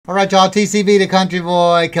All right, y'all. T.C.B. the Country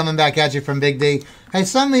Boy coming back at you from Big D. Hey,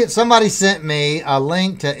 somebody sent me a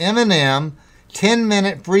link to Eminem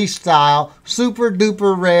 10-minute freestyle, super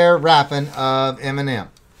duper rare rapping of Eminem.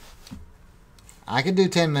 I could do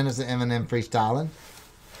 10 minutes of Eminem freestyling.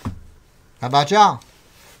 How about y'all?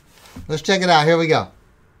 Let's check it out. Here we go.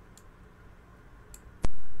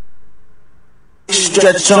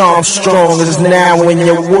 Stretch Armstrong is now in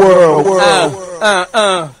your world.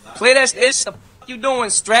 Play that shit. The f you doing,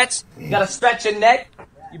 Stretch? You gotta stretch your neck.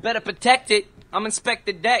 You better protect it. I'm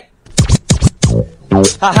Inspector Deck. Ha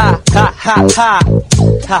ha ha ha ha.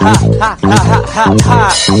 Ha ha ha ha ha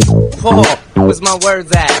ha. Paul, where's my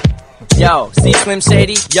words at? Yo, see Slim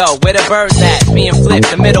Shady? Yo, where the birds at? Being flipped,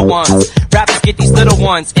 the middle ones. Rappers get these little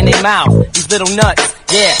ones in their mouth, these little nuts.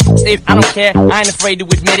 Yeah, Steve, I don't care, I ain't afraid to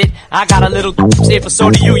admit it. I got a little shit, but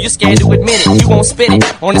so do you, you're scared to admit it. You won't spit it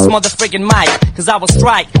on this motherfucking mic, cause I will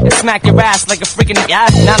strike and smack your ass like a freaking guy.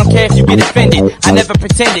 And I don't care if you get offended, I never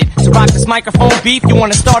pretended to rock this microphone beef. You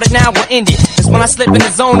wanna start it now or end it? Cause when I slip in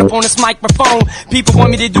the zone up on this microphone, people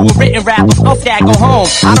want me to do a written rap, but fuck that, go home.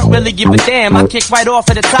 I don't really give a damn, I kick right off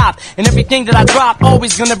at the top. And everything that I drop,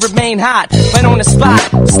 always gonna remain hot. Right on the spot,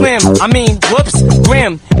 slim, whoops,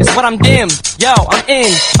 grim, it's what I'm dim. Yo, I'm in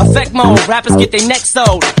effect mode. Rappers get their neck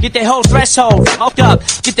sewed, get their whole threshold fucked up,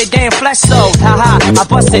 get their damn flesh sold. Haha, I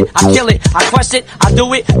bust it, I kill it, I crush it, I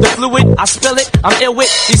do it, the fluid, I spill it. I'm ill with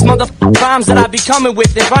these rhymes that I be coming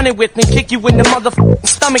with and running with and kick you in the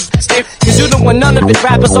stomach. Cause you don't want none of it.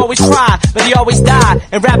 Rappers always try, but he always die.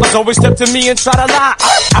 And rappers always step to me and try to lie.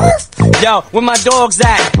 Yo, where my dogs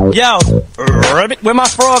at? Yo, where my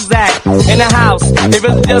frogs at? In the house, it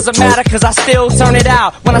really doesn't matter cause I still turn it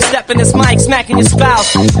out. When I step in this mic, smacking your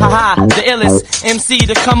spouse. Haha, the illest MC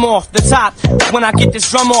to come off the top. When I get this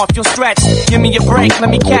drum off, you'll stretch. Give me a break, let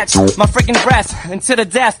me catch my freaking breath. And to the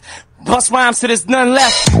death, bust rhymes till there's none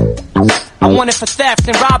left. I want it for theft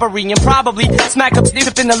and robbery and probably smack up Steve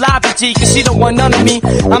up in the lobby, G, cause she don't want none of me.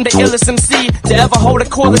 I'm the illest MC to ever hold a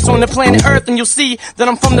cordless on the planet Earth, and you'll see that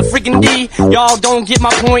I'm from the freaking D. Y'all don't get my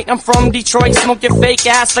point, I'm from Detroit, smoke your fake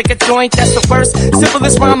ass like a joint. That's the worst,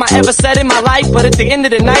 simplest rhyme I ever said in my life, but at the end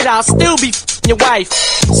of the night I'll still be your wife.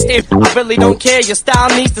 Steve, I really don't care, your style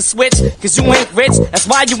needs to switch, cause you ain't rich, that's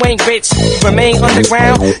why you ain't rich. You remain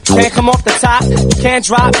underground, you can't come off the top, you can't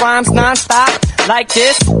drop rhymes non-stop. Like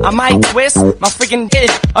this, I might twist my freaking head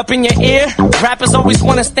up in your ear. Rappers always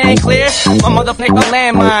wanna stand clear. My motherfucker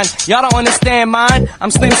landmine, y'all don't understand mine. I'm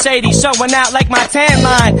Slim Shady, showing out like my tan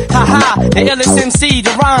line. Haha, the illest MC to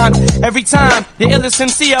rhyme. Every time, the illest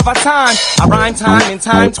MC of our time. I rhyme time and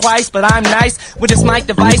time twice, but I'm nice with this mic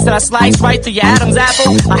device that I slice right through your Adam's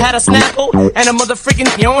apple. I had a Snapple and a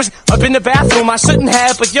motherfucking orange up in the bathroom. I shouldn't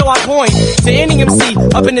have, but yo, I point to any MC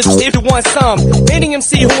up in this shit who wants some. Any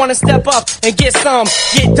MC who wanna step up and get some,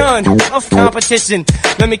 get done of competition.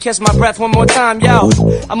 Let me catch my breath one more time, yo.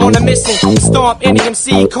 I'm on a mission, stomp any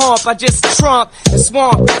MC comp. I just trump and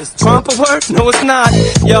swamp. Is Trump a word? No, it's not.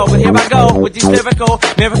 Yo, but here I go with these lyrical,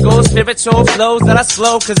 miracle, spiritual flows that I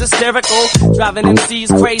slow, cause it's lyrical. Driving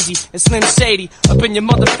MCs crazy and Slim Shady up in your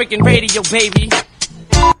motherfucking radio, baby.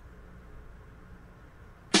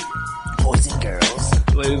 Boys and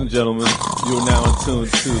girls. Ladies and gentlemen, you are now in tune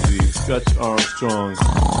to the Stretch Armstrong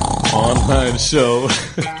online show.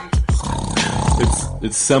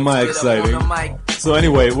 It's semi-exciting. So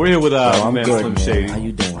anyway, we're here with I'm man good, Slim man. Shady. How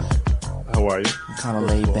you doing? How are you? I'm kind of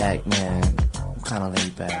laid back, man. I'm kind of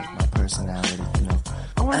laid back. My personality, you know.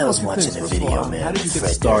 I was watching the video, man. How did you with get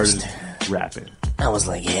Fred started Durst. rapping? I was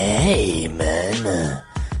like, hey, man,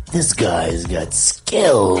 this guy's got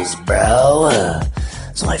skills, bro.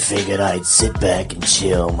 So I figured I'd sit back and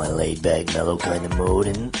chill, my laid-back, mellow kind of mood,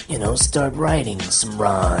 and, you know, start writing some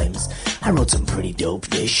rhymes. I wrote some pretty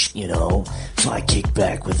dope-ish, you know, so I kicked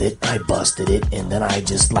back with it, I busted it, and then I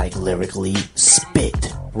just, like, lyrically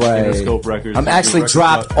spit. Right. Interscope Records. I'm actually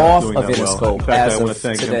dropped off of Interscope. In fact, as I want to of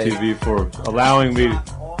thank today. MTV for allowing me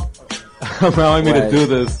to do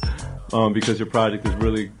this, because your project is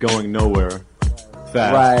really going nowhere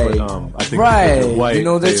fast. Right. But, I think because Right. you're white, You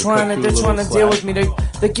know, they're they've trying cut to you a little deal with slack. me.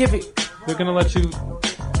 They give it. They're gonna let you.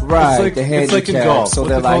 Right, It's like- the it's handicap. like in golf. So What's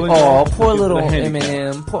they're it like, called in oh, golf? poor The little handicap.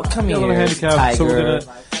 Eminem. Come Yeah, here, little handicap, Tiger. so we're gonna-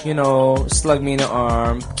 You know, slug me in the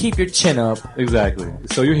arm. Keep your chin up. Exactly.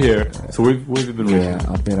 So you're here. So we've been Yeah, reaching.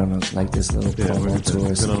 I've been on this little Yeah, promo we've tour, been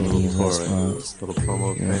on a Canadian little tour, restaurants. little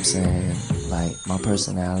promo. You know what I'm saying? Like, my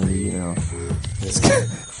personality, you know, it's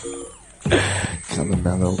kind of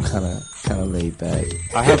mellow, kind of laid back.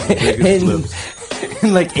 I have the biggest lips.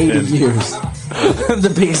 In like 80 And- years.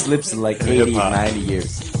 The biggest lips in like 80, hip-hop. 90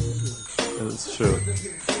 years. That's true.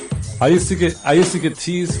 I used to get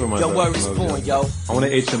teased for my Yo, verse word when is I was born, young. yo. I want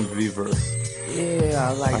an HMV verse.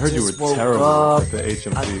 Yeah, I heard you were terrible at the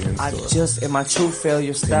HMV I in-store. just, in my true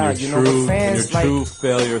failure style, In your you know, the fans, in your true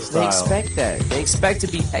failure they style. expect that. They expect to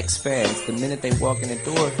be ex-fans the minute they walk in the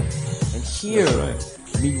door and hear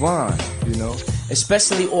That's me rhyme, you know?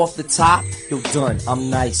 Especially off the top, yo, done, I'm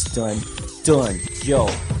nice, done, yo.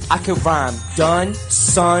 I can rhyme, done,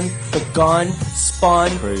 son, begun, spun,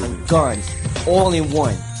 Crazy. and gun, all in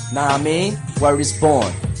one. Know what I mean? Word is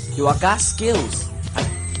born. Yo, I got skills.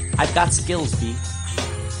 I got skills, B.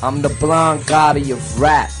 I'm the Blonde Gotti of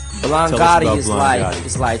rap. Blonde Tell us Gotti about is Blonde like, Gotti.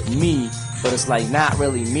 it's like me, but it's like not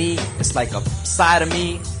really me. It's like a side of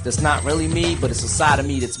me that's not really me, but it's a side of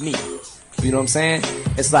me that's me. You know what I'm saying?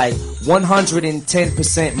 It's like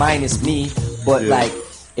 110% minus me, but Yeah. like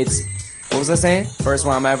it's, what was I saying? First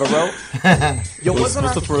rhyme I ever wrote? Yo, What's wasn't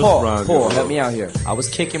the I? first Paul, rhyme you Paul, ever help wrote? me out here. I was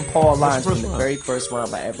kicking Paul lines the from first the rhyme? very first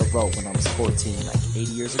rhyme I ever wrote when I was 14, like 80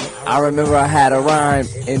 years ago. I remember I had a rhyme,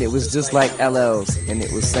 and it was just like LL's, and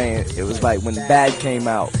it was saying, it was like when Bad came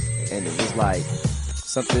out, and it was like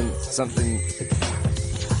something.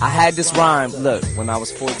 I had this rhyme. Look, when I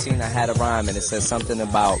was 14, I had a rhyme, and it said something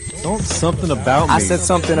about. Something about me. I said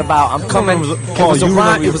something about I'm coming. Paul, it was a you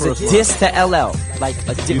rhyme. remember It your was a first rhyme. diss to LL, like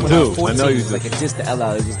a diss. You When I was do. 14, I know you it was do. like a diss to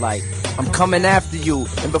LL. It was like I'm coming after you,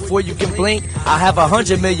 and before you can blink, I have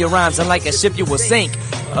 100 million rhymes, and like a ship you will sink.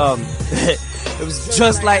 It was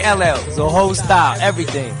just like LL. It was a whole style,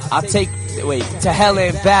 everything. I take. Wait, to hell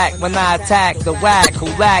and back when I attack the whack who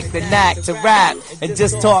lack the knack to rap and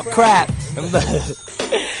just talk crap.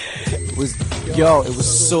 It was, yo, it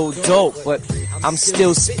was so dope, but I'm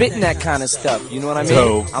still spitting that kind of stuff. You know what I mean?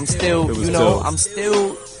 Dope. I'm still, It was you know, dope. I'm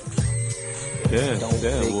still. Yeah, Don't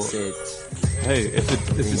yeah. fix Well, it. hey, if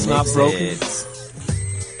it's not Fix broken, it.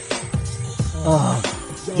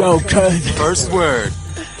 Yo, cuz. First word.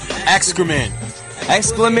 Excrement.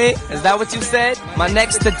 Exclamate, is that what you said? My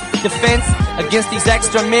next defense against these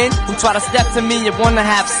extra men who try to step to me and wanna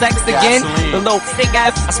have sex again. Gasoline. The little thick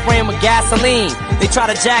ass, I spray 'em with gasoline. They try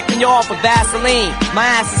to jack me off with Vaseline. My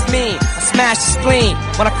ass is mean, I smash the spleen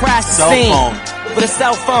when I crash the Cell scene. phone. With a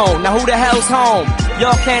cell phone, now who the hell's home?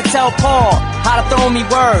 Y'all can't tell Paul how to throw me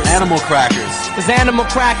words. Animal crackers. Cause animal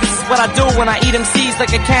crackers is what I do when I eat them seeds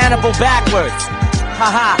like a cannibal backwards.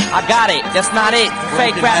 Haha, I got it, that's not it.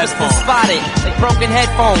 Fake Broken rappers been headphones. spotted. Like broken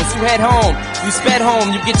headphones, you head home. You sped home,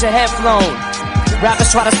 you get your head flown. Rappers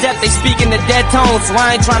try to step, they speak in the dead tones, so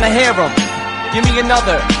I ain't trying to hear them. Give me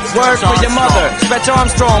another word for your mother. Stretch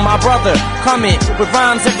Armstrong, my brother. Coming with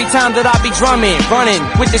rhymes every time that I be drumming. Running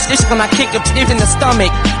with this ish when I kick a in the stomach.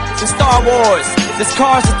 It's Star Wars, this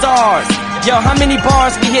cars are ours. Yo, how many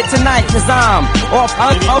bars we hit tonight? Cause I'm off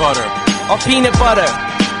butter. Off peanut butter.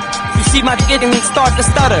 You see my kid and start to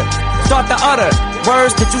stutter. Start to utter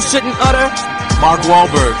words that you shouldn't utter. Mark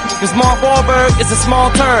Wahlberg. Cause Mark Wahlberg is a small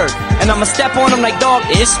turd. And I'ma step on him like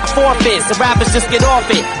dog-ish. Forfeit, so rappers just get off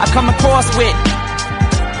it. I come across with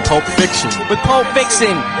Pulp Fiction. Pulp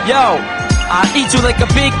Fiction. Yo, I eat you like a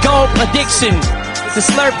big gulp addiction. The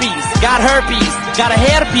Slurpees, got herpes, got a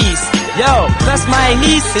hairpiece. Yo, plus my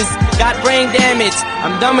nieces got brain damage.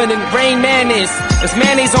 I'm dumber than Brain Man is. There's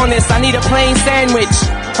mayonnaise on this, I need a plain sandwich.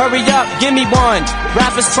 Hurry up, give me one.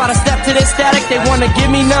 Rappers try to step to this static, they wanna give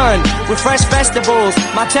me none. With fresh vegetables,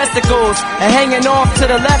 my testicles, and hanging off to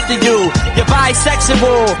the left of you. You're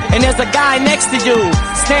bisexual, and there's a guy next to you.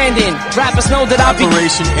 Standing, rappers know that I'll be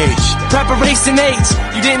Operation H. Preparation H.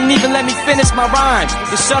 You didn't even let me finish my rhyme.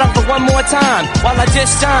 Just shut up for one more time while I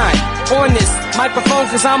just shine on this microphone,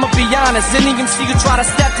 cause I'ma be honest. Any MC you try to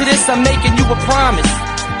step to this, I'm making you a promise.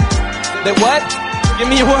 That what? Give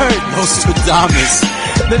me a word. Nostradamus.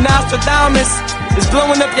 The Nostradamus is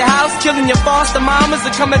blowing up your house, killing your foster mamas,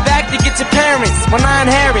 and coming back to get your parents. When I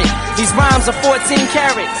inherit, these rhymes are 14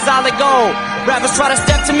 carats, solid gold. Rappers try to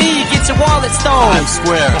step to me, you get your wallet stolen. Times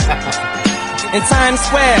Square. In Times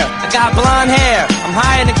Square, I got blonde hair, I'm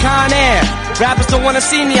higher than Con Air. Rappers don't wanna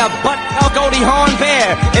see me, I butt out Goldie Hawn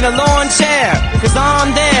Bear in a lawn chair, cause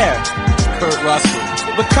I'm there. Kurt Russell.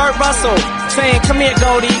 With Kurt Russell, saying, come here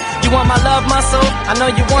Goldie, you want my love muscle? I know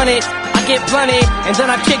you want it, I get plenty, and then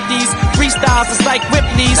I kick these freestyles, it's like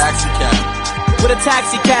Ripley's. Taxi cab. With a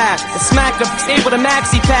taxi cab, and smack a with a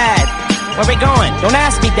maxi pad. Where we going? Don't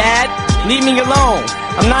ask me, Dad. Leave me alone.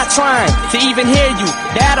 I'm not trying to even hear you.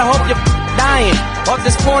 Dad, I hope you're dying off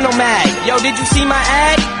this porno mag. Yo, did you see my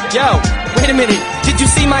ad? Yo, wait a minute. Did you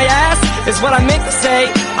see my ass? Is what I meant to say.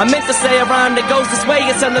 I meant to say a rhyme that goes this way.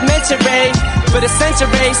 It's elementary. For the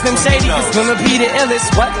centuries, them shady is gonna be the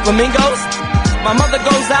illest. What? Flamingos? My mother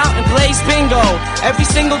goes out and plays bingo every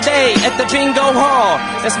single day at the bingo hall.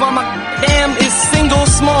 That's why my damn is single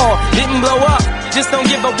small. Didn't blow up, just don't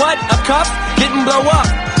give a what, a cup. Didn't blow up,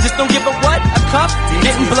 just don't give a what, a cup.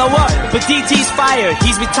 Didn't blow up, but DT's fired.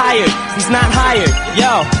 He's retired, he's not hired.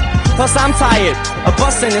 Yo, plus I'm tired of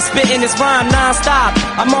busting and spitting this rhyme non-stop.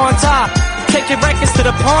 I'm on top, taking records to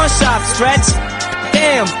the pawn shop. Stretch,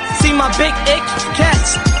 damn, see my big ick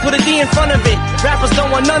catch. Put a D in front of it, rappers don't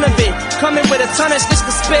want none of it. Coming with a ton of shit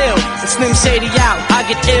to spill. And Slim Shady out, I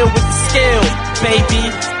get ill with the skill, baby.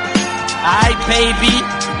 Aight, baby.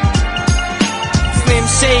 Slim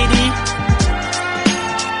Shady.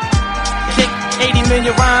 Kick 80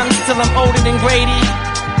 million rhymes till I'm older than Grady.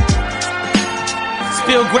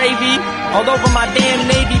 Spill gravy all over my damn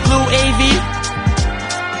navy blue AV.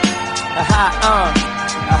 Aha, aha,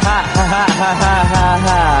 ha ha ha ha ha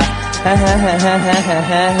ha.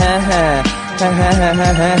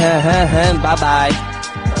 Bye bye.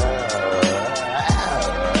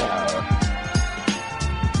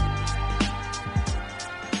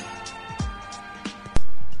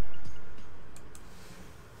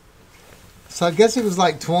 So I guess he was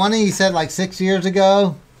like 20. He said like 6 years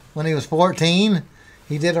ago when he was 14.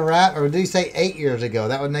 He did a rap, or did he say 8 years ago?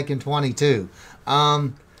 That would make him 22.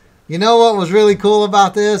 You know what was really cool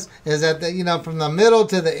about this is that, from the middle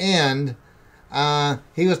to the end,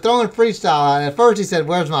 he was throwing freestyle out. At first he said,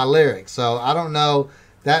 "Where's my lyrics?" So I don't know.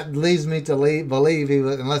 That leads me to believe he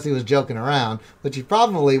was, unless he was joking around, which he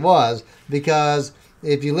probably was, because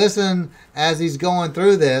if you listen as he's going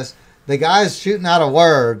through this, the guy's shooting out a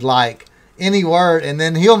word, like any word, and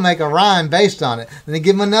then he'll make a rhyme based on it. And then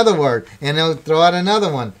give him another word, and he'll throw out another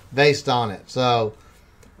one based on it. So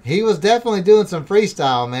he was definitely doing some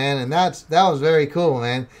freestyle, man, and that was very cool,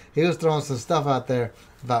 man. He was throwing some stuff out there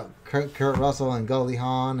about Kurt Russell and Goldie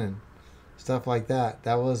Hawn and stuff like that.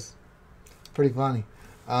 That was pretty funny.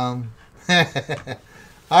 All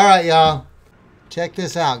right, y'all. Check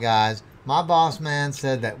this out, guys. My boss man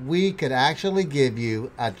said that we could actually give you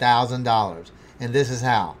 $1,000, and this is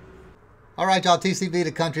how. All right, y'all, T.C.B.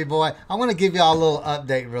 the Country Boy. I want to give y'all a little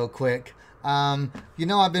update real quick. I've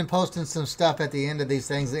been posting some stuff at the end of these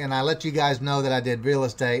things, and I let you guys know that I did real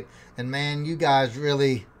estate, and man, you guys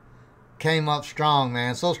really came up strong,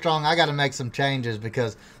 man. So strong, I got to make some changes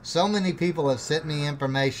because so many people have sent me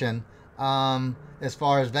information as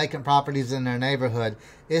far as vacant properties in their neighborhood.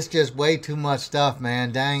 It's just way too much stuff,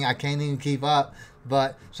 man. Dang, I can't even keep up.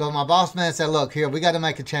 But so my boss man said, look, here, we got to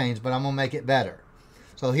make a change, but I'm going to make it better.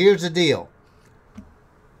 So here's the deal.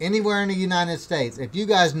 Anywhere in the United States, if you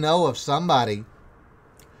guys know of somebody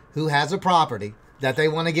who has a property that they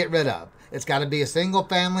want to get rid of, it's got to be a single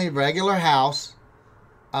family, regular house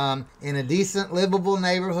in a decent, livable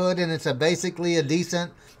neighborhood, and it's basically a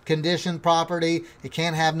decent conditioned property. It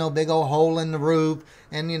can't have no big old hole in the roof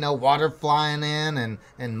and, water flying in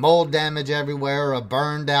and mold damage everywhere or a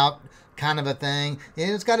burned out kind of a thing.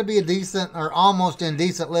 And it's got to be a decent or almost in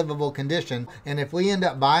decent livable condition. And if we end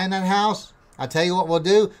up buying that house, I tell you what we'll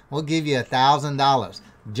do. We'll give you $1,000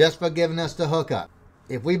 just for giving us the hookup.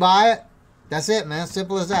 If we buy it, that's it, man.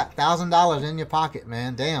 Simple as that. $1,000 in your pocket,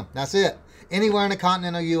 man. Damn, that's it. Anywhere in the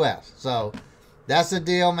continental U.S. So that's the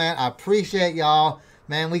deal, man. I appreciate y'all.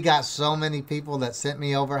 Man, we got so many people that sent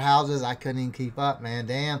me over houses. I couldn't even keep up, man.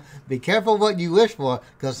 Damn. Be careful what you wish for,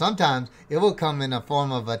 because sometimes it will come in the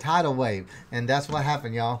form of a tidal wave. And that's what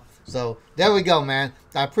happened, y'all. So there we go, man.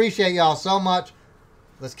 I appreciate y'all so much.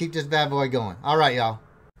 Let's keep this bad boy going. All right, y'all.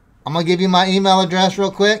 I'm going to give you my email address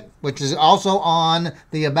real quick, which is also on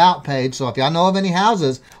the About page. So if y'all know of any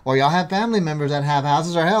houses, or y'all have family members that have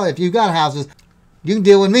houses, or hell, if you got houses, you can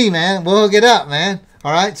deal with me, man. We'll hook it up, man.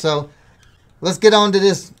 All right, so let's get on to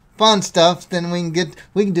this fun stuff. Then we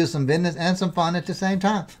can do some business and some fun at the same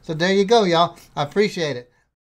time. So there you go, y'all. I appreciate it.